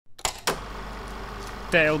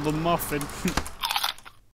Dale the Muffin.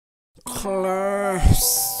 Classical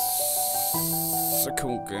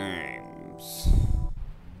Games.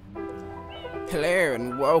 Hello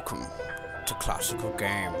and welcome to Classical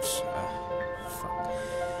Games. Fuck.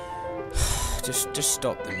 Just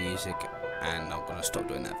stop the music, and I'm gonna stop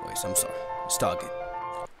doing that voice. I'm sorry. Start again.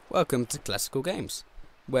 Welcome to Classical Games,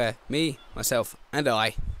 where me, myself, and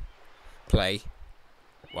I play,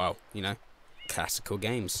 well, you know, classical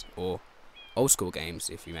games, or old school games,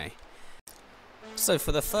 if you may. So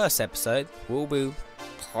for the first episode, we'll be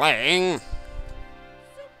playing Super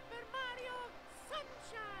Mario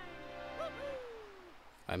Sunshine.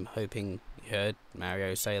 I'm hoping you heard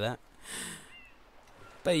Mario say that.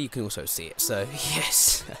 But you can also see it, so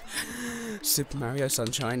yes. Super Mario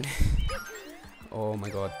Sunshine. Oh my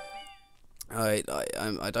god. I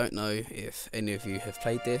don't know if any of you have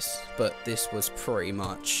played this, but this was pretty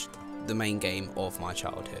much the main game of my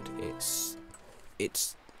childhood.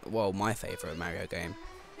 It's well, my favourite Mario game.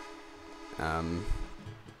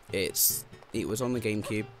 It was on the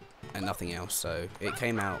GameCube and nothing else, so it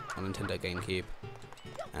came out on Nintendo GameCube,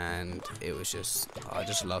 and it was I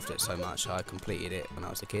just loved it so much. I completed it when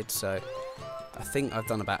I was a kid, so I think I've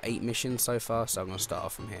done about 8 missions so far, so I'm going to start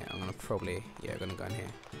off from here. I'm going to probably, yeah, going to go in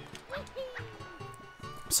here.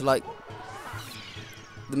 So, like,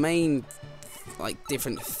 the main, like,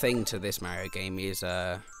 different thing to this Mario game is,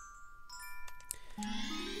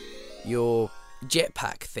 your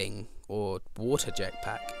jetpack thing, or water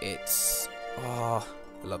jetpack. It's, oh,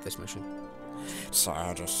 I love this mission. Sorry,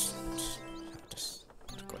 I just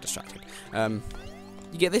got distracted. You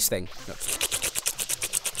get this thing.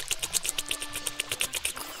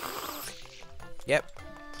 Yep,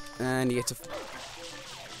 and you get to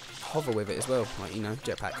hover with it as well, like, you know,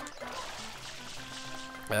 jetpack.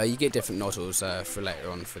 You get different nozzles for later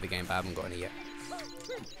on for the game, but I haven't got any yet.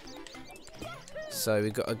 So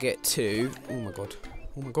we've got to get to. Oh my god!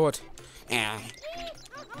 Oh my god! I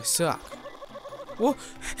suck. What?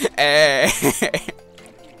 It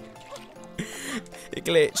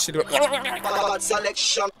glitched.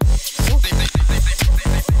 Selection.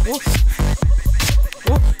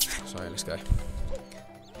 What? Sorry, let's go.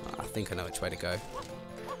 I think I know which way to go.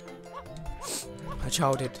 My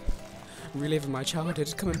childhood, reliving my childhood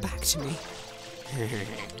is coming back to me.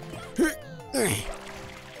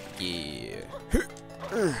 Yeah.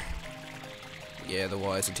 Yeah, the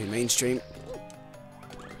wires are too mainstream.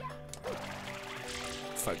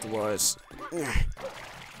 Fuck the wires.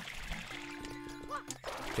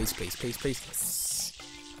 Please, please, please, please.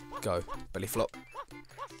 Go. Belly flop.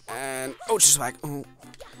 And ultra swag. Oh.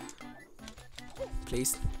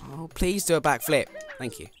 Please. Oh, please do a backflip.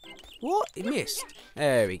 Thank you. What? It missed.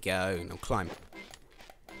 There we go. Now climb.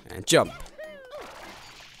 And jump.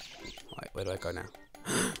 Right, where do I go now?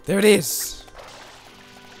 There it is.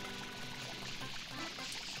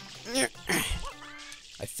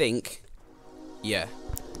 I think, yeah,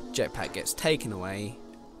 jetpack gets taken away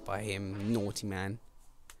by him, naughty man.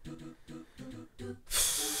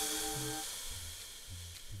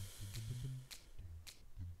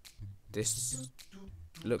 This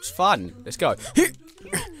looks fun. Let's go.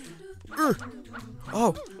 Oh,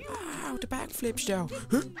 ow, the backflip still.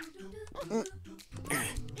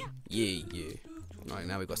 Yeah, yeah. Right,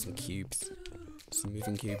 now we've got some cubes. Some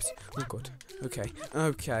moving cubes. Oh god. Okay.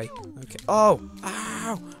 Okay. Okay. Oh!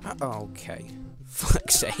 Ow! Okay.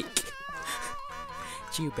 Fuck's sake.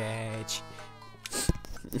 Chew badge.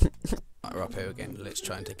 Right, we're up here again. Let's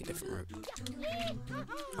try and take a different route.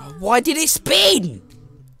 Oh, why did it spin?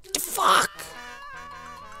 The fuck?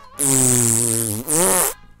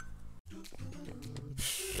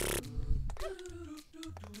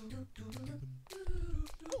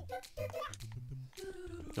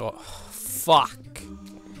 Oh, fuck.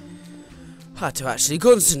 Had to actually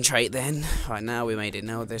concentrate then. Right, now we made it.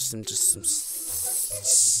 Now there's some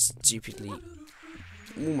stupidly.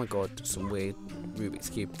 Oh my god, some weird Rubik's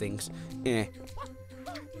Cube things. Yeah.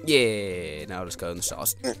 Yeah, now let's go on the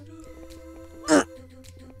stars.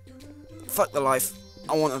 Fuck the life.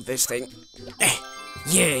 I wanted this thing.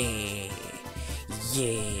 Yeah.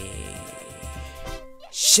 Yeah.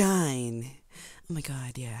 Shine. Oh my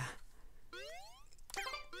god, yeah.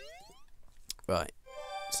 Right,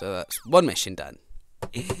 so that's one mission done.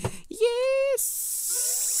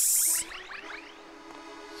 Yes!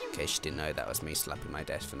 In case you didn't know, that was me slapping my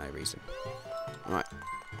desk for no reason. Right.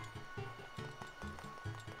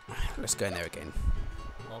 Let's go in there again.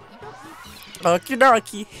 Okie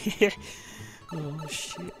dokie. Oh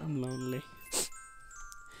shit, I'm lonely.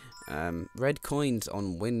 Red coins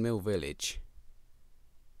on Windmill Village.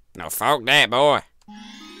 No fuck that, boy.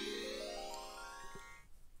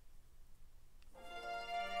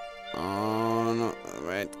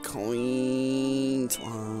 red coins.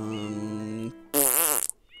 One.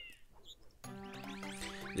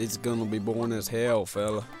 It's gonna be boring as hell,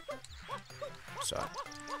 fella. So,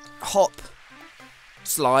 hop,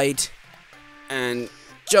 slide, and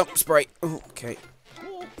jump spray. Oh, okay.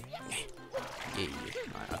 Yeah.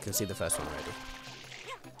 Right, I can see the first one already.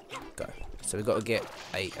 Go. So we've got to get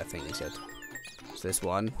 8, I think they said. So this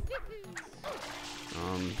one.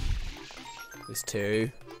 There's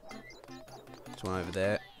 2. There's one over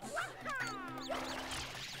there.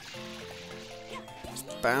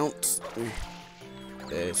 Just bounce.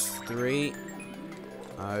 There's 3.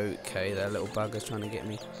 Okay, that little bugger's trying to get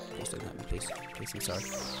me. Please don't hurt me, please. Please, I'm sorry.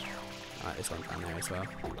 Alright, this one down there as well.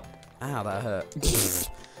 Ow, that hurt.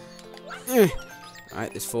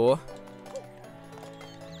 Alright, there's 4.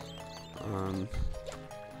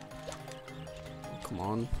 Come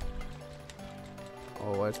on.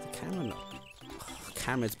 Oh, where's the camera? Oh, the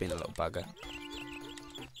camera's been a little bugger.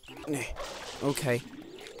 Okay.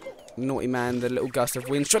 Naughty man, the little gust of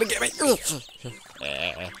wind's trying to get me.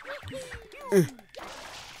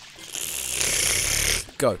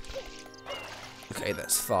 Go. Okay,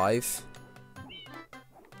 that's 5.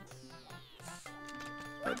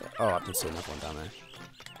 Oh, I can see another one down there.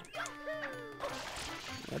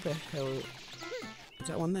 Where the hell is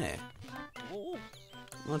that one there? I'm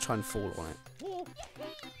gonna try and fall on it.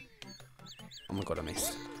 Oh my god, I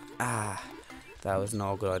missed. Ah, that was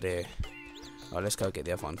not a good idea. Alright, let's go get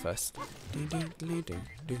the other one first.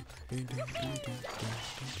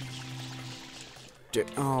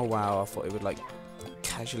 Oh wow, I thought it would like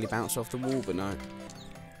casually bounce off the wall, but no.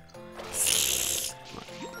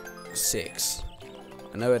 6.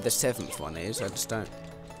 I know where the 7th one is, I just don't.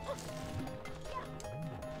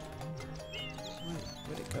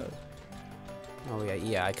 Where'd it go? Oh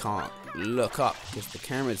yeah, I can't look up because the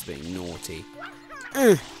camera's being naughty.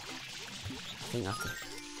 I think I have to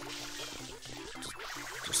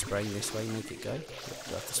just spray this way, make it go.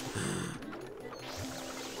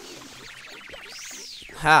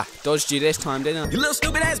 Ha! Dodged you this time, didn't I? You little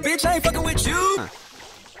stupid ass bitch, I ain't fucking with you! Huh.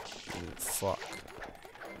 Oh, fuck.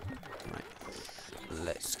 Right.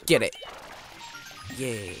 Let's get it.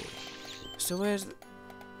 Yeah. So where's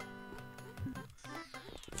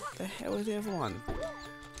the hell is the other one?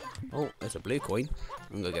 Oh, there's a blue coin.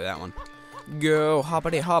 I'm gonna get that one. Go,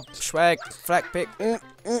 hoppity hop, swag, flag pick. Yeah.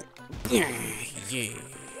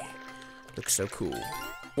 Looks so cool.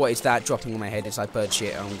 What is that dropping on my head? It's like bird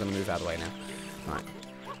shit. I'm gonna move out of the way now. Right.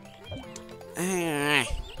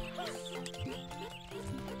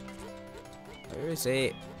 Where is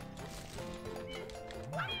it?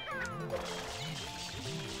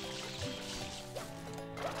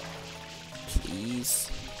 Please.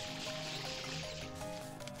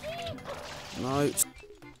 No.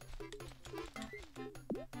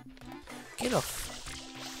 Get off.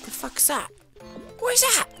 The fuck's that? What is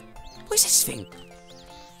that? What is this thing?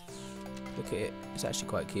 Look at it. It's actually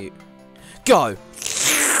quite cute. Go!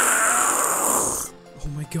 Oh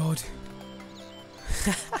my god.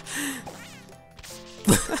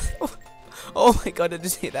 Oh my god, I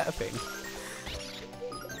just hit that thing.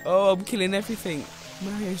 Oh, I'm killing everything.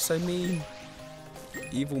 Mario's so mean.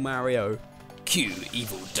 Evil Mario. Q,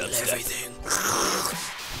 evil does everything.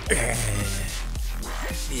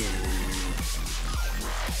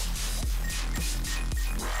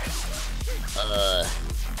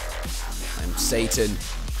 I'm Satan.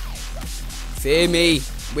 Fear me,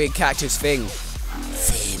 weird cactus thing.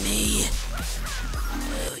 Fear me.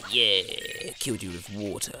 Oh yeah, killed you with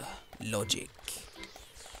water. Logic.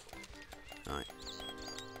 Alright.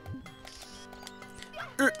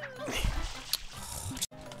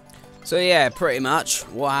 So yeah, pretty much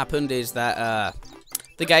what happened is that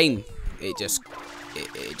the game it just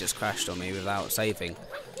crashed on me without saving.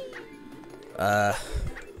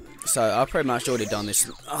 So I've pretty much already done this.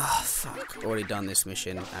 Oh fuck! Already done this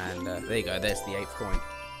mission, and there you go. There's the 8th coin.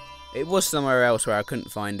 It was somewhere else where I couldn't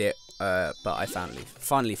find it, but I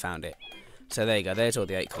finally found it. So there you go. There's all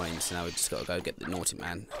the 8 coins. Now we just got to go get the naughty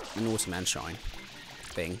man shine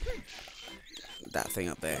thing. That thing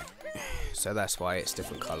up there. So that's why it's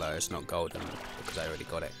different colour. It's not golden because I already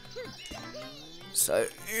got it. So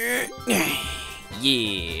yeah.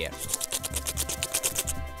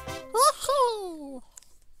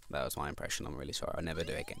 That was my impression. I'm really sorry. I'll never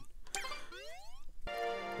do it again.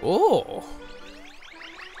 Oh,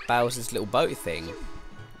 Bowser's little boat thing,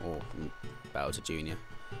 or Bowser Jr.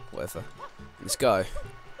 Whatever. Let's go.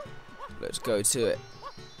 Let's go to it.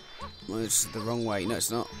 Well, it's the wrong way. No,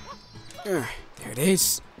 it's not. There it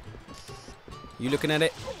is. You looking at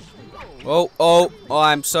it? Oh,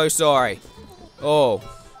 I'm so sorry. Oh,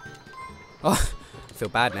 I feel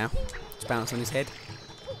bad now. Just bounce on his head.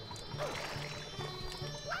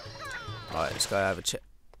 Right, let's go have a check.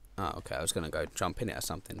 Oh, okay, I was gonna go jump in it or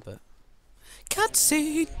something, but...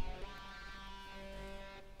 Cutscene!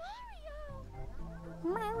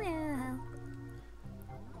 Mario.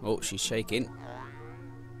 Oh, she's shaking.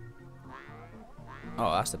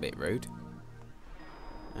 Oh, that's a bit rude.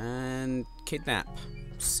 And kidnap.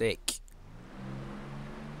 Sick.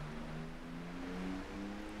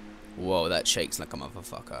 Whoa, that shakes like a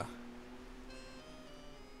motherfucker.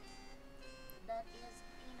 That is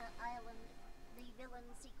Peanut Island. The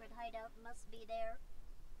villain's secret hideout must be there.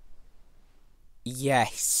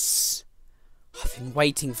 Yes. I've been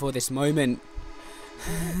waiting for this moment.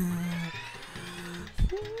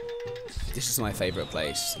 This is my favourite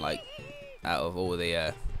place, like, out of all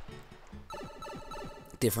the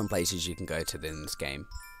different places you can go to in this game.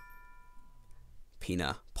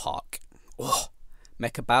 Peanut Park. Oh,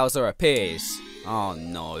 Mecha Bowser appears. Oh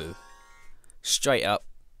no. Straight up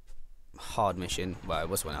hard mission. Well, it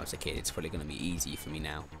was when I was a kid. It's probably going to be easy for me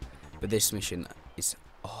now. But this mission is,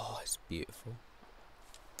 oh, it's beautiful.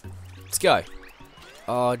 Let's go.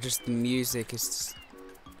 Oh, just the music is just...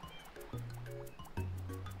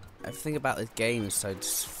 Everything about this game is so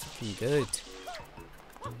just fucking good.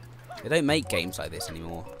 They don't make games like this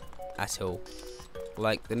anymore. At all.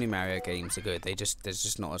 Like, the new Mario games are good. There's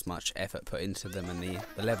just not as much effort put into them, and the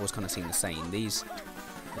levels kind of seem the same. These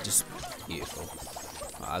are just beautiful.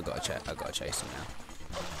 Oh, I gotta chase them now.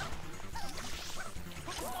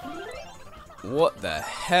 What the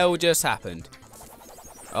hell just happened?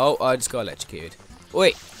 Oh, I just got electrocuted.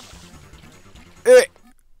 Wait.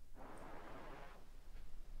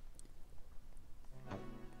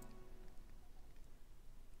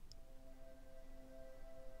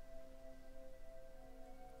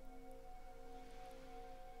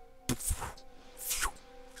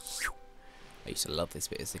 I used to love this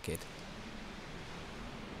bit as a kid.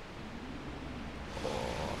 Oh.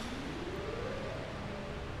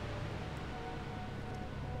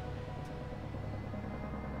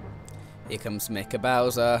 Here comes Mecha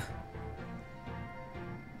Bowser.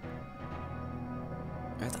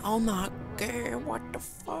 And, oh my god, what the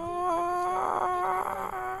fuck?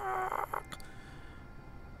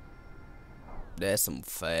 There's some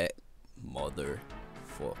fat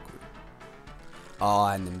motherfucker. Oh,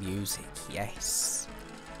 and the music, yes.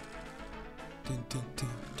 Dun, dun, dun,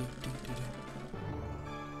 dun, dun, dun, dun.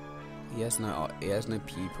 He has no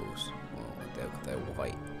pupils. Oh, they're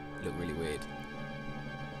white. Look really weird.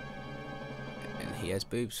 And he has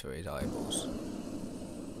boobs for his eyeballs.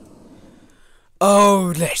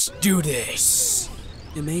 Oh, let's do this!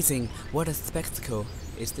 Amazing! What a spectacle!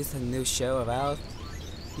 Is this a new show of ours?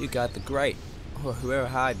 You got the great. Oh, whoever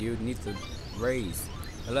hired you needs to raise.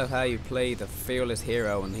 I love how you play the fearless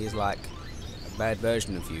hero and he's like a bad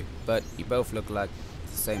version of you, but you both look like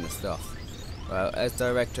the same stuff. Well, as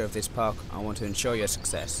director of this park, I want to ensure your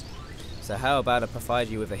success. So how about I provide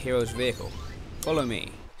you with a hero's vehicle? Follow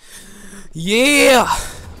me. Yeah!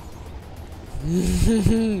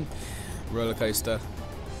 Roller coaster.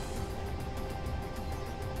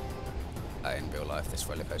 In real life, this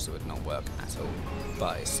roller coaster would not work at all,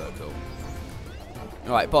 but it's so cool.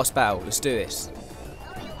 Alright, boss battle, let's do this.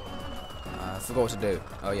 I forgot what to do.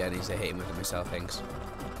 Oh yeah, I need to hit him with the missile things.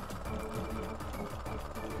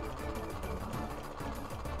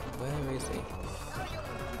 Where is he?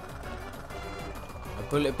 A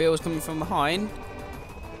bullet bill's coming from behind.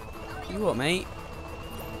 You what, mate?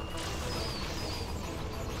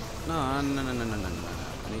 No. I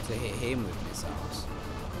need to hit him with missiles.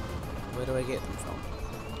 Where do I get them from?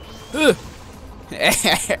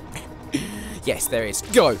 Yes, there is.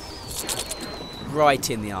 Go! Right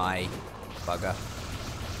in the eye. Bugger.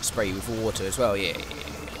 Spray you with water as well, yeah.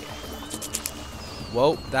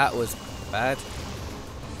 Whoa, that was bad.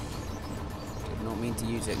 Did not mean to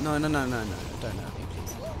use it. No. Don't hurt me,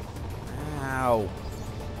 please. Ow.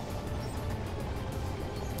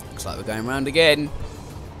 Looks like we're going round again.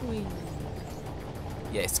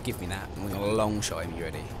 Yes, give me that. I'm going to long shot him. You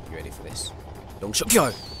ready? You ready for this? Long shot.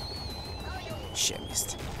 Go! Shit,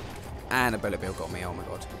 missed. And a bullet bill got me. Oh my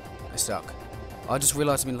god. I suck. I just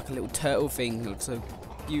realised I'm in like a little turtle thing. It looks so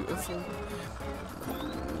beautiful.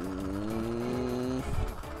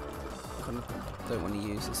 Kind of don't want to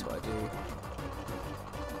use this, what I do.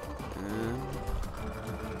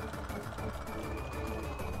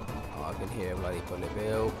 Oh, I can hear a bloody bullet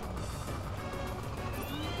bill.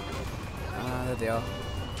 Ah, there they are.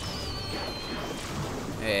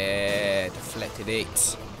 Yeah, deflected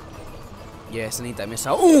it. Yes, I need that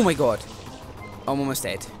missile. Oh my god! I'm almost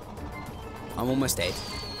dead. I'm almost dead.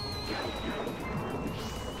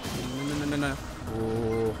 No.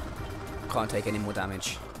 Oh, can't take any more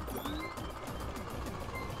damage.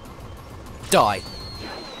 Die.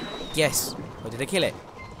 Yes. Oh, did I kill it?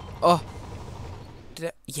 Oh. Did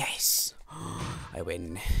I? Yes. I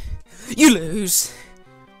win. You lose.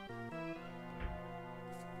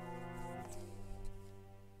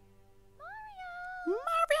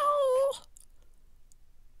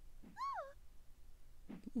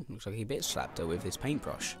 Looks like he bit slapped her with his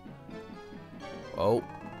paintbrush. Oh,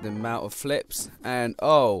 the amount of flips, and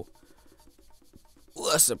oh,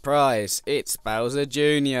 what a surprise! It's Bowser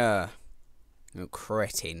Jr. Oh,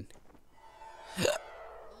 cretin.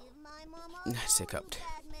 Hiccuped.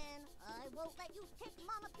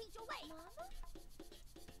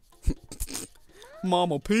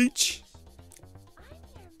 Mama Peach.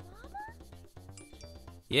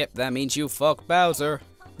 Yep, that means you fuck Bowser.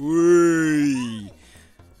 Whee!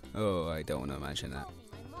 Oh, I don't want to imagine that.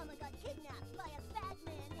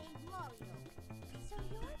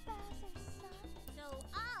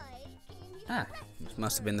 Ah,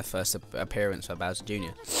 must have been the first appearance of Bowser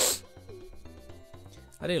Jr.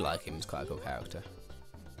 I do like him, he's quite a cool character.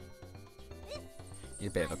 He's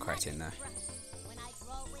a bit of a cretin though. When I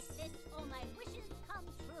draw with this, all my wishes come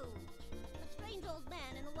true. A strange old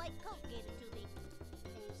man in a white coat gave it to me.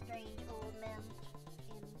 A strange old man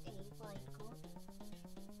in a white coat?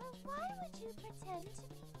 But why would you pretend to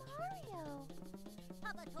be Mario?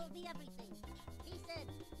 Papa told me everything. He said,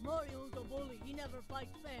 Mario's a bully, he never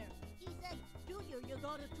fights fair. he said, Junior, you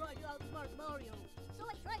gotta try to outsmart Mario. so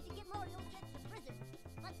I tried to get Mario sent to prison.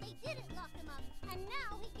 But they didn't lock him up, and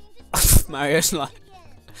now he came to Mario's like,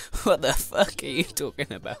 again. what the fuck are you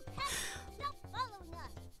talking about? Stop following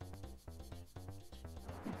us.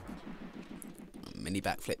 Mini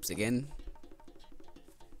backflips again.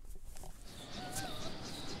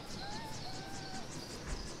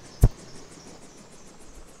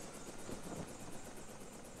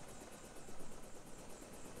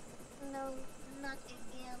 No, not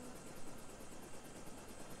again.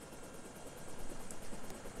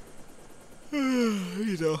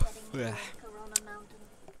 You know. Yeah. Corona Mountain.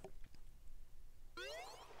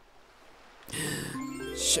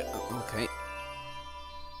 Shut up. Okay.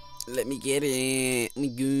 Let me get it. Me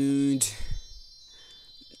good.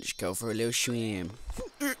 Let's go for a little swim.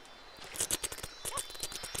 Come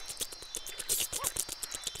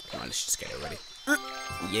on, let's just get it ready.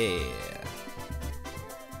 Yeah.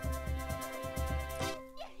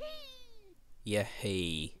 Yeah,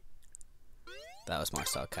 hey. That was my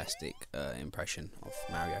sarcastic impression of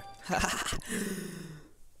Mario.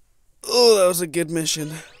 Oh, that was a good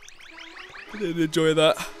mission. I did enjoy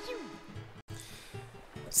that.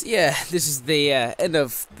 So yeah, this is the end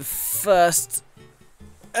of the first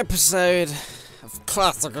episode of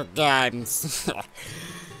Classical Games.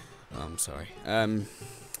 Oh, I'm sorry.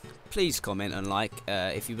 Please comment and like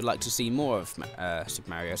if you would like to see more of Super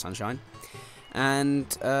Mario Sunshine.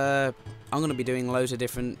 And I'm going to be doing loads of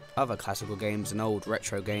different other classical games and old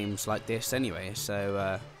retro games like this anyway.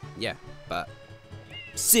 So yeah, but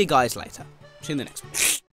see you guys later. See you in the next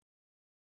one.